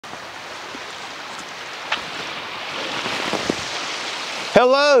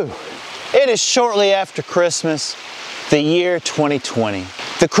Hello! It is shortly after Christmas, the year 2020.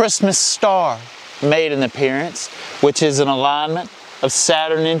 The Christmas star made an appearance, which is an alignment of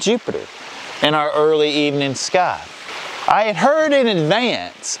Saturn and Jupiter in our early evening sky. I had heard in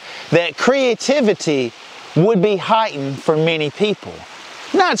advance that creativity would be heightened for many people.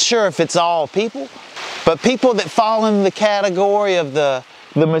 Not sure if it's all people, but people that fall into the category of the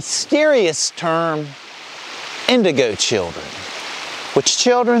mysterious term indigo children, which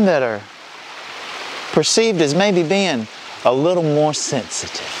children that are perceived as maybe being a little more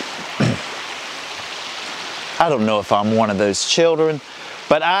sensitive. I don't know if I'm one of those children,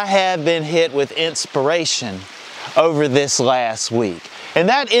 but I have been hit with inspiration over this last week. And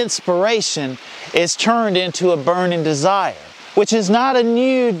that inspiration is turned into a burning desire, which is not a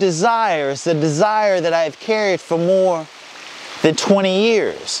new desire. It's a desire that I've carried for more than 20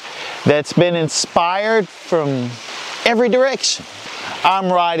 years that's been inspired from every direction.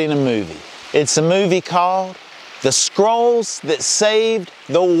 I'm writing a movie. It's a movie called The Scrolls That Saved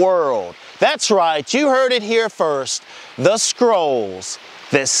the World. That's right, you heard it here first. The Scrolls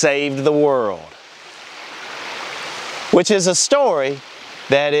That Saved the World. Which is a story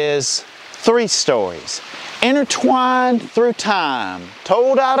that is 3 stories, intertwined through time,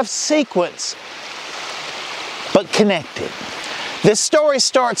 told out of sequence, but connected. This story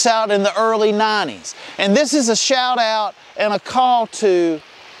starts out in the early 90s, and this is a shout out and a call to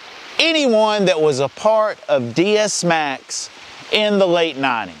anyone that was a part of DS Max in the late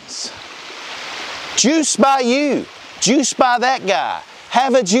 90s. Juice by you, juice by that guy,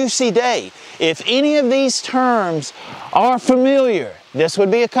 have a juicy day. If any of these terms are familiar, this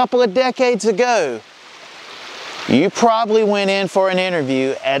would be a couple of decades ago, you probably went in for an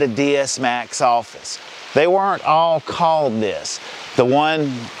interview at a DS Max office. They weren't all called this. The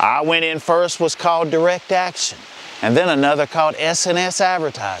one I went in first was called Direct Action, and then another called SNS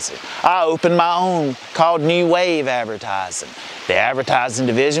Advertising. I opened my own called New Wave Advertising. The advertising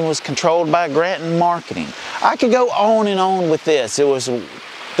division was controlled by Grant and Marketing. I could go on and on with this. There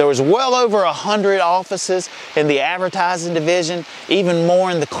was well over 100 offices in the advertising division, even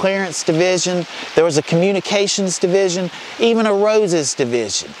more in the clearance division. There was a communications division, even a roses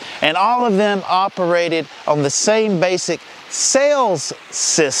division. And all of them operated on the same basic sales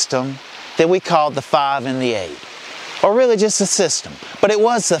system that we called the 5 and the 8. Or really just a system, but it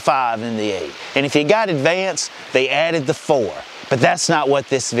was the 5 and the 8. And if you got advanced, they added the 4. But that's not what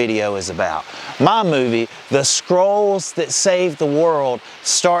this video is about. My movie, The Scrolls That Saved the World,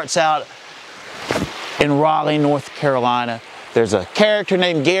 starts out in Raleigh, North Carolina. There's a character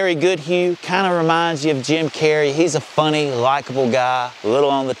named Gary Goodhue, kind of reminds you of Jim Carrey. He's a funny, likable guy, a little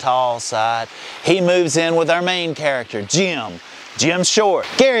on the tall side. He moves in with our main character, Jim. Jim's short.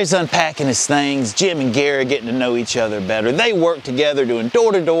 Gary's unpacking his things. Jim and Gary are getting to know each other better. They work together doing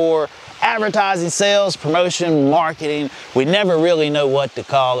door-to-door, advertising, sales, promotion, marketing. We never really know what to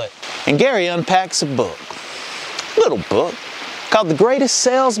call it. And Gary unpacks a book, little book, called The Greatest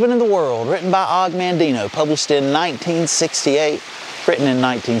Salesman in the World, written by Og Mandino, published in 1968, written in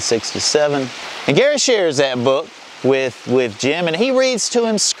 1967. And Gary shares that book with Jim, and he reads to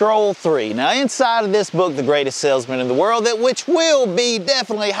him Scroll 3. Now inside of this book, The Greatest Salesman in the World, which will be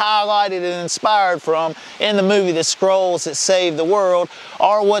definitely highlighted and inspired from in the movie The Scrolls That Saved the World,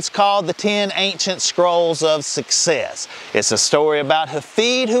 are what's called the 10 ancient scrolls of success. It's a story about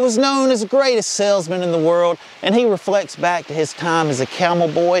Hafid, who was known as the greatest salesman in the world, and he reflects back to his time as a camel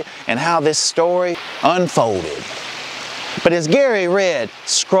boy and how this story unfolded. But as Gary read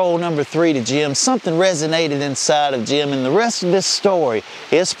scroll number 3 to Jim, something resonated inside of Jim, and the rest of this story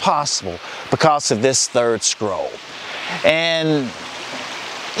is possible because of this 3rd scroll. And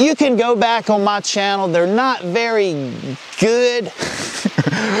you can go back on my channel. They're not very good,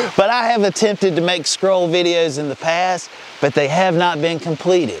 but I have attempted to make scroll videos in the past, but they have not been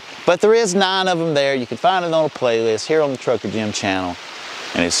completed. But there is 9 of them there. You can find it on a playlist here on the Truckerjim channel,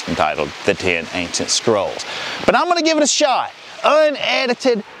 and it's entitled The 10 Ancient Scrolls. But I'm going to give it a shot,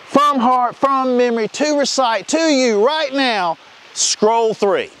 unedited, from heart, from memory, to recite to you right now, Scroll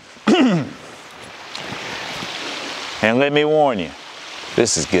 3. And let me warn you,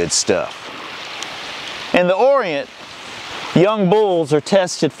 this is good stuff. In the Orient, young bulls are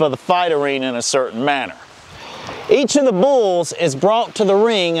tested for the fight arena in a certain manner. Each of the bulls is brought to the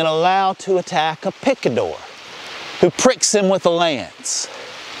ring and allowed to attack a picador, who pricks him with a lance.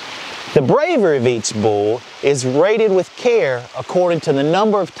 The bravery of each bull is rated with care according to the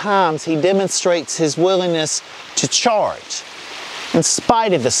number of times he demonstrates his willingness to charge, in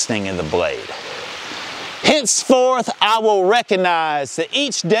spite of the sting of the blade. Henceforth, I will recognize that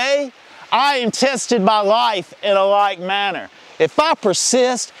each day I am tested by life in a like manner. if I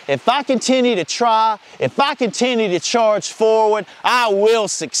persist, if I continue to try, if I continue to charge forward, I will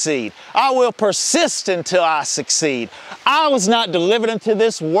succeed. I will persist until I succeed. I was not delivered into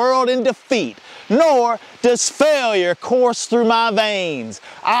this world in defeat, nor does failure course through my veins.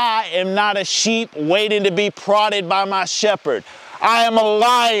 I am not a sheep waiting to be prodded by my shepherd. I am a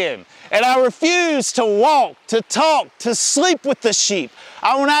lion, and I refuse to walk, to talk, to sleep with the sheep.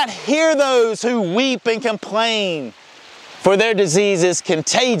 I will not hear those who weep and complain, for their disease is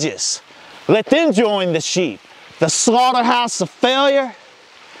contagious. Let them join the sheep. The slaughterhouse of failure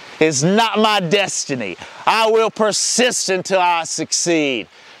is not my destiny. I will persist until I succeed.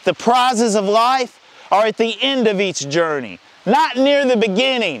 The prizes of life are at the end of each journey, not near the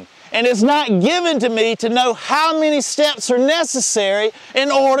beginning. And it's not given to me to know how many steps are necessary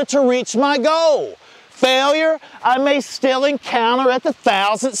in order to reach my goal. Failure, I may still encounter at the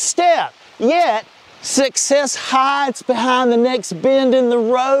 1,000th step. Yet, success hides behind the next bend in the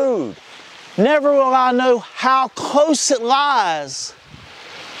road. Never will I know how close it lies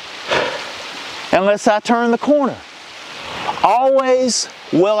unless I turn the corner. Always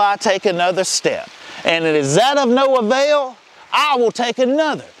will I take another step. And is that of no avail, I will take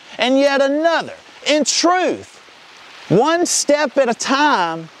another. And yet another. In truth, one step at a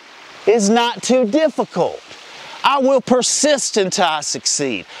time is not too difficult. I will persist until I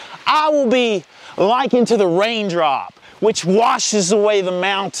succeed. I will be likened to the raindrop which washes away the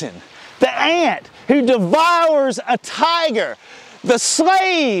mountain, the ant who devours a tiger, the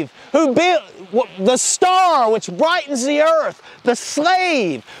slave who the star which brightens the earth, the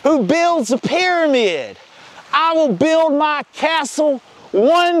slave who builds a pyramid. I will build my castle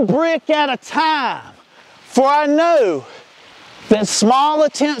one brick at a time, for I know that small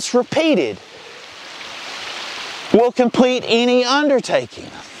attempts repeated will complete any undertaking.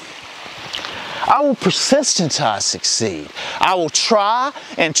 I will persist until I succeed. I will try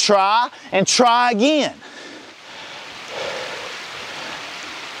and try and try again.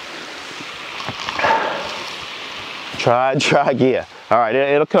 Try and try again. All right,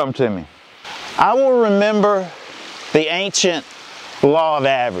 it'll come to me. I will remember the ancient law of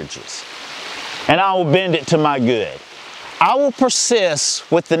averages, and I will bend it to my good. I will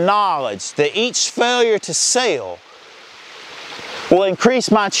persist with the knowledge that each failure to sell will increase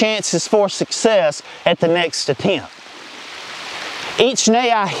my chances for success at the next attempt. Each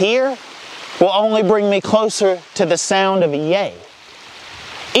nay I hear will only bring me closer to the sound of a yay.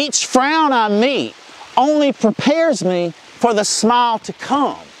 Each frown I meet only prepares me for the smile to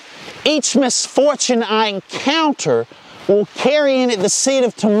come. Each misfortune I encounter will carry in it the seed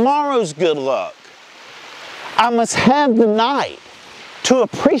of tomorrow's good luck. I must have the night to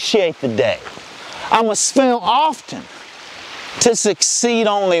appreciate the day. I must fail often to succeed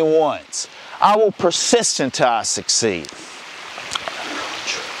only once. I will persist until I succeed.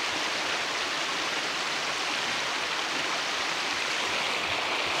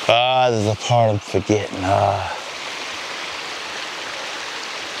 There's a part I'm forgetting.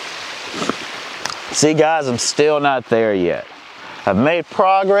 See guys, I'm still not there yet. I've made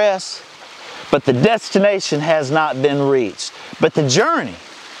progress, but the destination has not been reached. But the journey,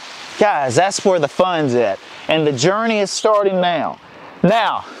 guys, that's where the fun's at. And the journey is starting now.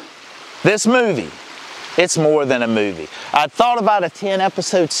 Now, this movie, it's more than a movie. I thought about a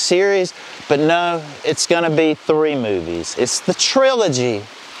 10-episode series, but no, it's gonna be 3 movies. It's the trilogy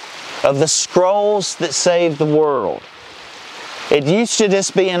of the scrolls that saved the world. It used to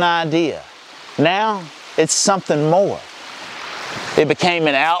just be an idea. Now, it's something more. It became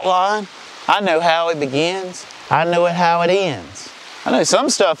an outline. I know how it begins. I know how it ends. I know some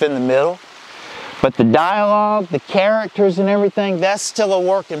stuff in the middle, but the dialogue, the characters and everything, that's still a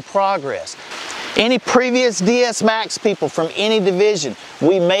work in progress. Any previous DS Max people from any division,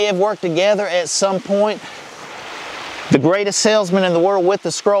 we may have worked together at some point. The greatest salesman in the world with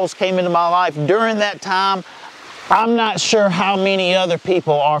the scrolls came into my life during that time. I'm not sure how many other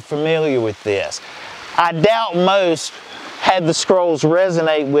people are familiar with this. I doubt most had the scrolls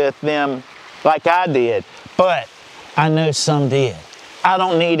resonate with them like I did, but I know some did. I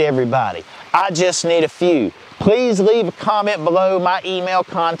don't need everybody. I just need a few. Please leave a comment below. My email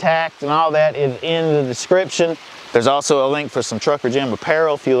contact and all that is in the description. There's also a link for some Truckerjim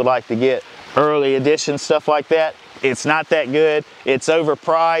apparel if you would like to get early edition stuff like that. It's not that good. It's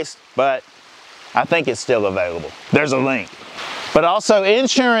overpriced, but I think it's still available. There's a link. But also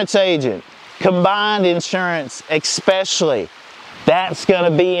insurance agent, combined insurance especially. That's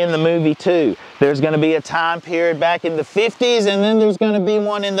gonna be in the movie too. There's gonna be a time period back in the 50s and then there's gonna be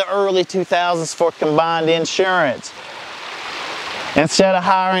one in the early 2000s for combined insurance. Instead of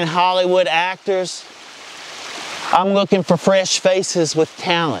hiring Hollywood actors, I'm looking for fresh faces with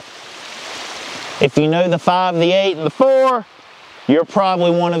talent. If you know the 5, the 8, and the 4, you're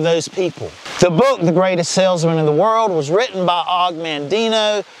probably one of those people. The book, The Greatest Salesman in the World, was written by Og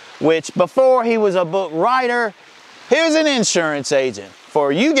Mandino, which before he was a book writer, he was an insurance agent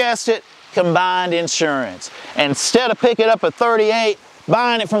for, you guessed it, combined insurance. And instead of picking up a 38,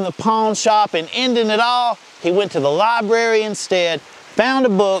 buying it from the pawn shop and ending it all, he went to the library instead, found a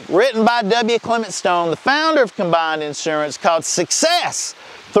book written by W. Clement Stone, the founder of Combined Insurance, called Success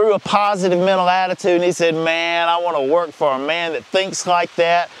Through a Positive Mental Attitude. And he said, man, I want to work for a man that thinks like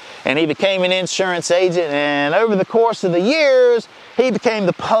that. And he became an insurance agent, and over the course of the years, he became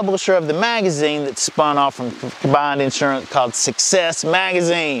the publisher of the magazine that spun off from Combined Insurance called Success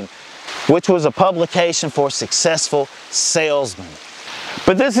Magazine, which was a publication for successful salesmen.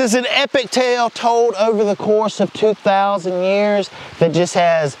 But this is an epic tale told over the course of 2,000 years that just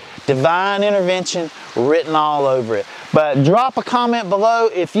has divine intervention written all over it. But drop a comment below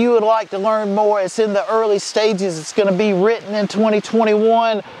if you would like to learn more. It's in the early stages. It's going to be written in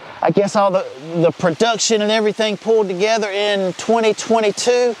 2021. I guess all the production and everything pulled together in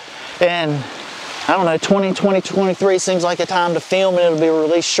 2022. And I don't know, 2023 seems like a time to film, and it'll be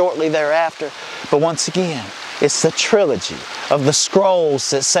released shortly thereafter. But once again, it's the trilogy of the scrolls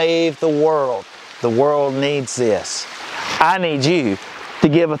that save the world. The world needs this. I need you to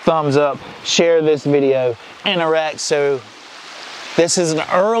give a thumbs up, share this video, interact. So this is an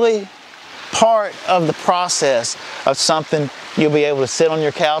early part of the process of something you'll be able to sit on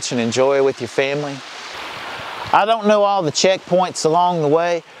your couch and enjoy with your family. I don't know all the checkpoints along the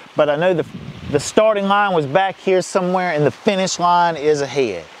way, but I know the starting line was back here somewhere and the finish line is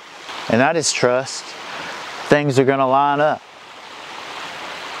ahead. And I just trust things are going to line up.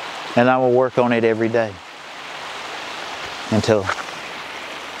 And I will work on it every day until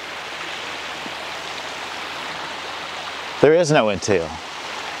there is no until.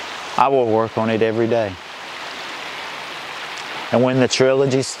 I will work on it every day. And when the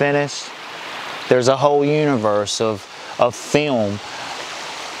trilogy's finished, there's a whole universe of film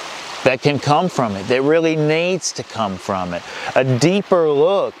that can come from it, that really needs to come from it. A deeper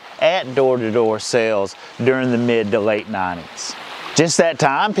look at door-to-door sales during the mid to late 90s. Just that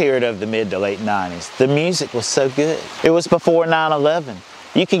time period of the mid to late 90s. The music was so good. It was before 9/11.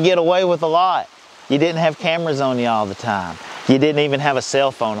 You could get away with a lot. You didn't have cameras on you all the time. You didn't even have a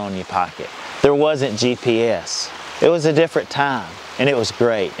cell phone on your pocket. There wasn't GPS. It was a different time, and it was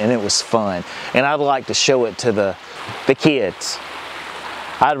great, and it was fun. And I'd like to show it to the kids.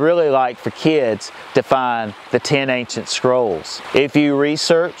 I'd really like for kids to find the 10 Ancient Scrolls. If you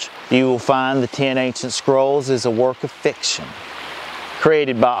research, you will find the 10 Ancient Scrolls is a work of fiction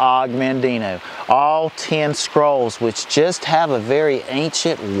created by Og Mandino. All 10 scrolls, which just have a very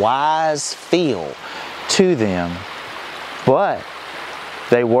ancient, wise feel to them. But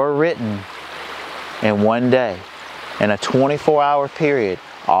they were written in one day. In a 24-hour period,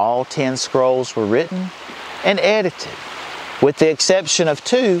 all 10 scrolls were written and edited. With the exception of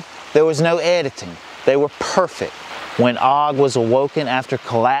 2, there was no editing. They were perfect. When Og was awoken after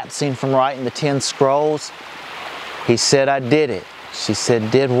collapsing from writing the 10 scrolls, he said, I did it. She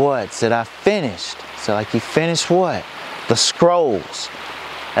said, did what? Said, I finished. So like, you finished what? The scrolls.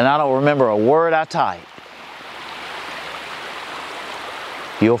 And I don't remember a word I typed.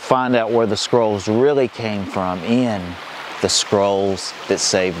 You'll find out where the scrolls really came from in the scrolls that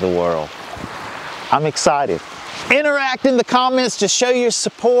saved the world. I'm excited. Interact in the comments to show your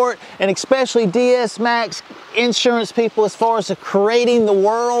support, and especially DS Max insurance people as far as creating the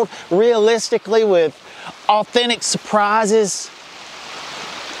world realistically with authentic surprises.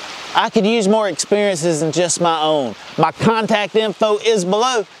 I could use more experiences than just my own. My contact info is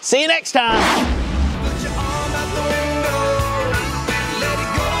below. See you next time.